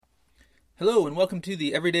Hello and welcome to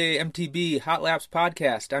the Everyday MTB Hot Laps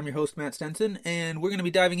podcast. I'm your host Matt Stenson, and we're going to be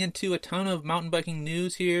diving into a ton of mountain biking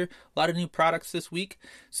news here, a lot of new products this week.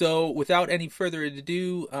 So without any further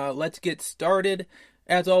ado, let's get started.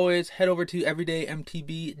 As always, head over to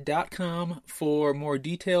everydaymtb.com for more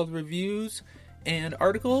detailed reviews and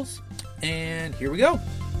articles, and here we go.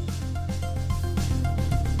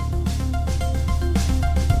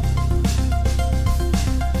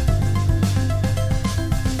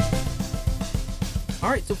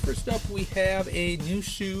 Alright, so first up we have a new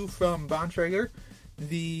shoe from Bontrager,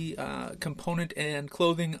 the component and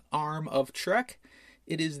clothing arm of Trek.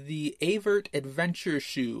 It is the Avert Adventure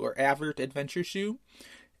Shoe, or Avert Adventure Shoe.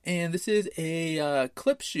 And this is a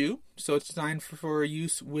clip shoe, so it's designed for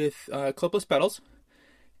use with clipless pedals.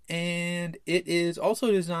 And it is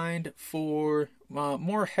also designed for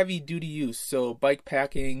more heavy-duty use, so bike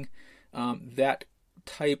packing, that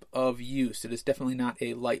type of use. It is definitely not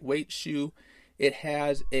a lightweight shoe. It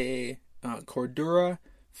has a Cordura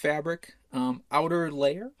fabric outer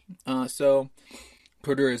layer. So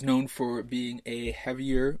Cordura is known for being a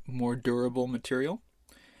heavier, more durable material.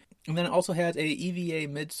 And then it also has a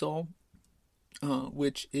EVA midsole,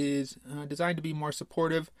 which is designed to be more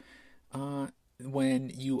supportive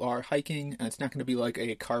when you are hiking. It's not going to be like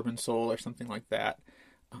a carbon sole or something like that.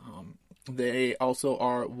 They also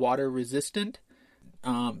are water resistant,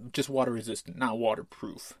 just water resistant, not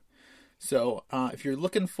waterproof. So if you're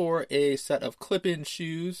looking for a set of clip-in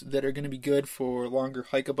shoes that are going to be good for longer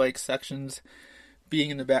hike-a-bike sections,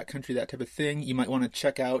 being in the backcountry, that type of thing, you might want to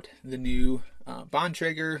check out the new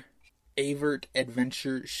Bontrager Avert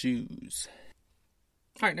Adventure shoes.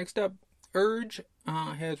 All right, next up, Urge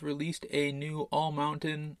has released a new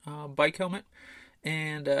all-mountain bike helmet.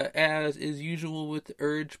 And as is usual with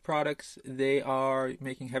Urge products, they are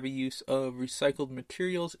making heavy use of recycled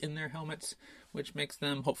materials in their helmets, which makes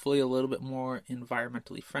them hopefully a little bit more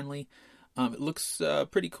environmentally friendly. It looks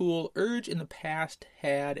pretty cool. Urge in the past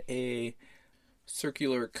had a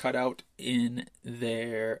circular cutout in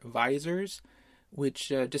their visors, which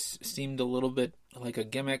just seemed a little bit like a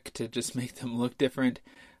gimmick to just make them look different.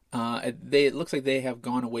 It looks like they have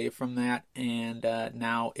gone away from that, and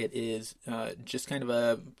now it is just kind of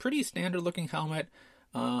a pretty standard looking helmet.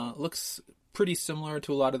 Looks pretty similar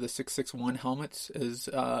to a lot of the 661 helmets as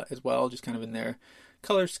well, just kind of in their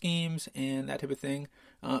color schemes and that type of thing.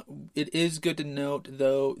 It is good to note,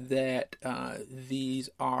 though, that these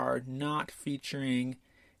are not featuring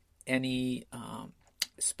any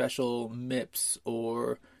special MIPS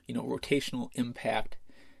or rotational impact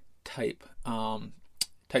type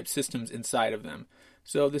systems inside of them.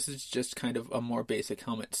 So this is just kind of a more basic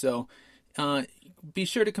helmet. So be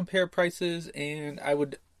sure to compare prices, and I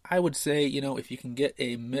would say, if you can get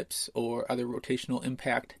a MIPS or other rotational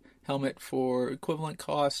impact helmet for equivalent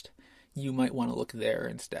cost, you might want to look there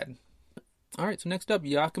instead. All right, so next up,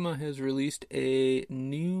 Yakima has released a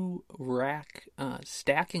new rack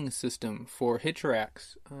stacking system for hitch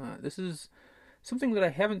racks. This is something that I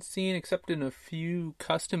haven't seen except in a few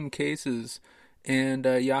custom cases. And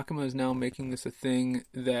Yakima is now making this a thing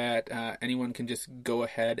that anyone can just go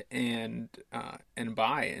ahead and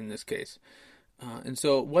buy in this case. And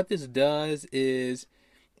so what this does is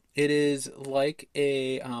it is like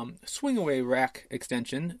a swing away rack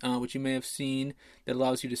extension, which you may have seen, that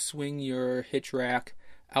allows you to swing your hitch rack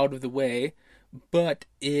out of the way, but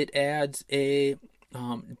it adds a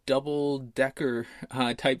double decker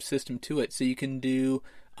type system to it. So you can do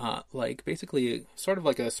like basically sort of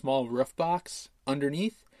like a small roof box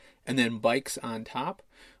underneath and then bikes on top.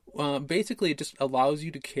 Basically it just allows you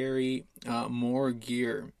to carry more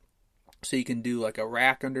gear. So you can do like a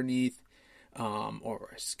rack underneath or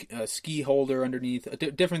a ski holder underneath,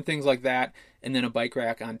 different things like that, and then a bike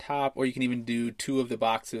rack on top, or you can even do two of the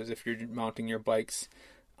boxes if you're mounting your bikes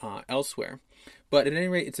elsewhere. But at any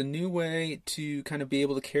rate, it's a new way to kind of be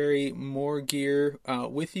able to carry more gear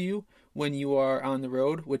with you when you are on the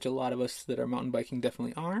road, which a lot of us that are mountain biking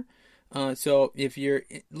definitely are. So if you're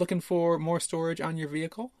looking for more storage on your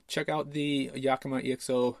vehicle, check out the Yakima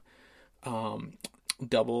EXO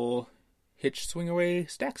double hitch swing away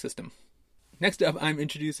stack system. Next up, I'm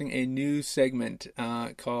introducing a new segment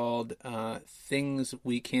called Things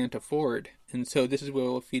We Can't Afford. And so this is where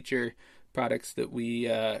we'll feature products that we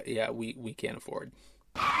can't afford.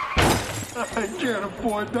 I can't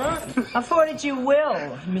afford that. Afford it you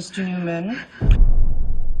will, Mr. Newman.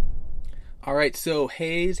 All right, so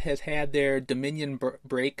Hayes has had their Dominion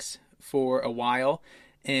brakes for a while,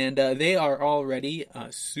 and they are already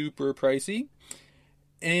super pricey.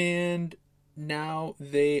 And now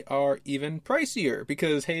they are even pricier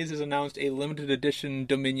because Hayes has announced a limited edition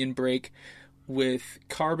Dominion brake with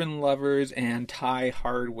carbon levers and tie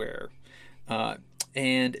hardware.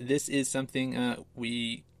 And this is something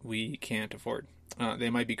we can't afford. They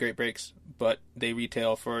might be great brakes, but they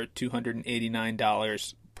retail for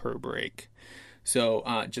 $289 per brake.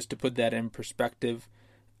 So just to put that in perspective,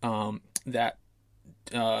 that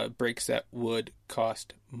brake set would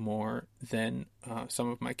cost more than some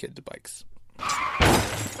of my kids' bikes.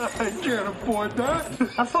 I can't afford that.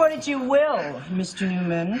 Afford it you will, Mr.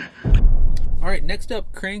 Newman. All right, next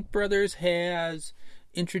up, Crank Brothers has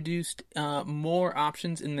introduced more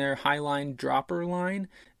options in their Highline dropper line.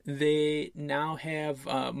 They now have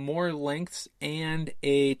more lengths and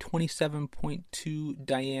a 27.2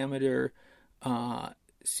 diameter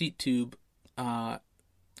seat tube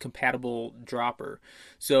compatible dropper.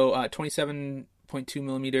 So 27.2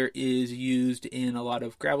 millimeter is used in a lot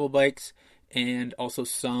of gravel bikes and also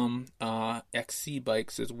some XC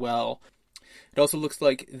bikes as well. It also looks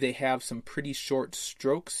like they have some pretty short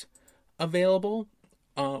strokes available,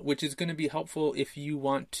 which is going to be helpful if you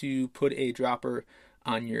want to put a dropper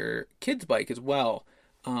on your kid's bike as well.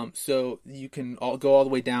 So you can go all the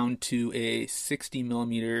way down to a 60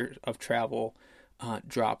 millimeter of travel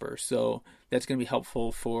dropper. So that's going to be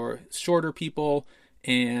helpful for shorter people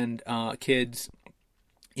and kids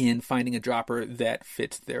in finding a dropper that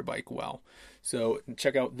fits their bike well. So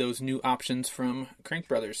check out those new options from Crank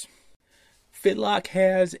Brothers. Fitlock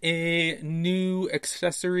has a new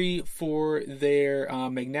accessory for their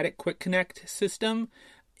magnetic quick connect system,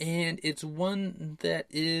 and it's one that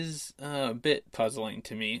is a bit puzzling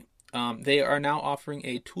to me. They are now offering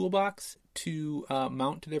a toolbox to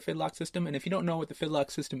mount to their Fitlock system, and if you don't know what the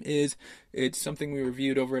Fitlock system is, it's something we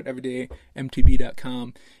reviewed over at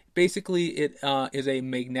everydaymtb.com. Basically, it is a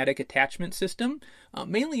magnetic attachment system,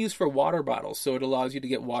 mainly used for water bottles, so it allows you to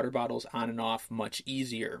get water bottles on and off much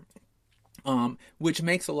easier. Which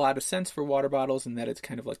makes a lot of sense for water bottles in that it's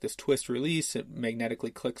kind of like this twist release. It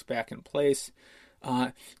magnetically clicks back in place.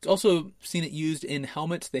 It's also seen it used in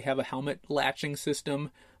helmets. They have a helmet latching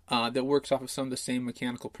system that works off of some of the same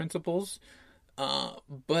mechanical principles.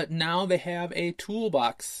 But now they have a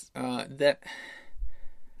toolbox that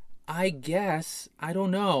I guess, I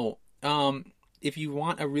don't know. If you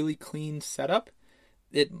want a really clean setup,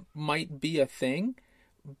 it might be a thing.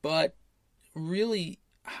 But really,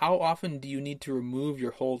 how often do you need to remove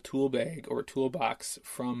your whole tool bag or toolbox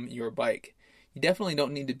from your bike? You definitely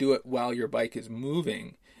don't need to do it while your bike is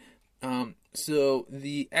moving. So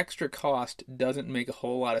the extra cost doesn't make a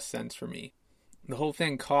whole lot of sense for me. The whole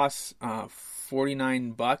thing costs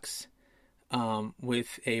 $49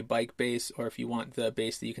 with a bike base, or if you want the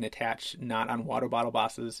base that you can attach not on water bottle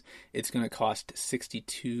boxes, it's going to cost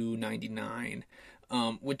 $62.99.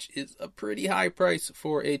 Which is a pretty high price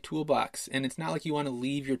for a toolbox. And it's not like you want to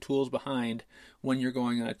leave your tools behind when you're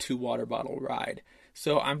going on a 2 water bottle ride.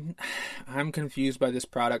 So I'm confused by this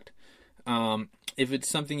product. If it's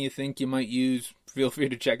something you think you might use, feel free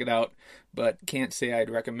to check it out. But can't say I'd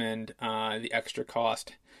recommend the extra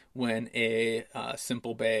cost when a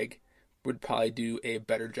simple bag would probably do a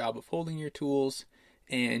better job of holding your tools.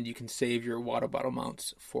 And you can save your water bottle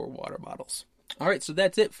mounts for water bottles. All right, so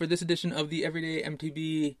that's it for this edition of the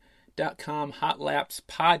EverydayMTB.com Hot Laps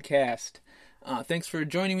podcast. Thanks for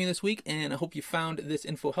joining me this week, and I hope you found this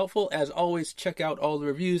info helpful. As always, check out all the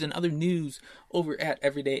reviews and other news over at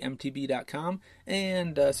EverydayMTB.com,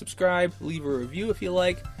 and subscribe, leave a review if you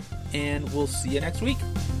like, and we'll see you next week.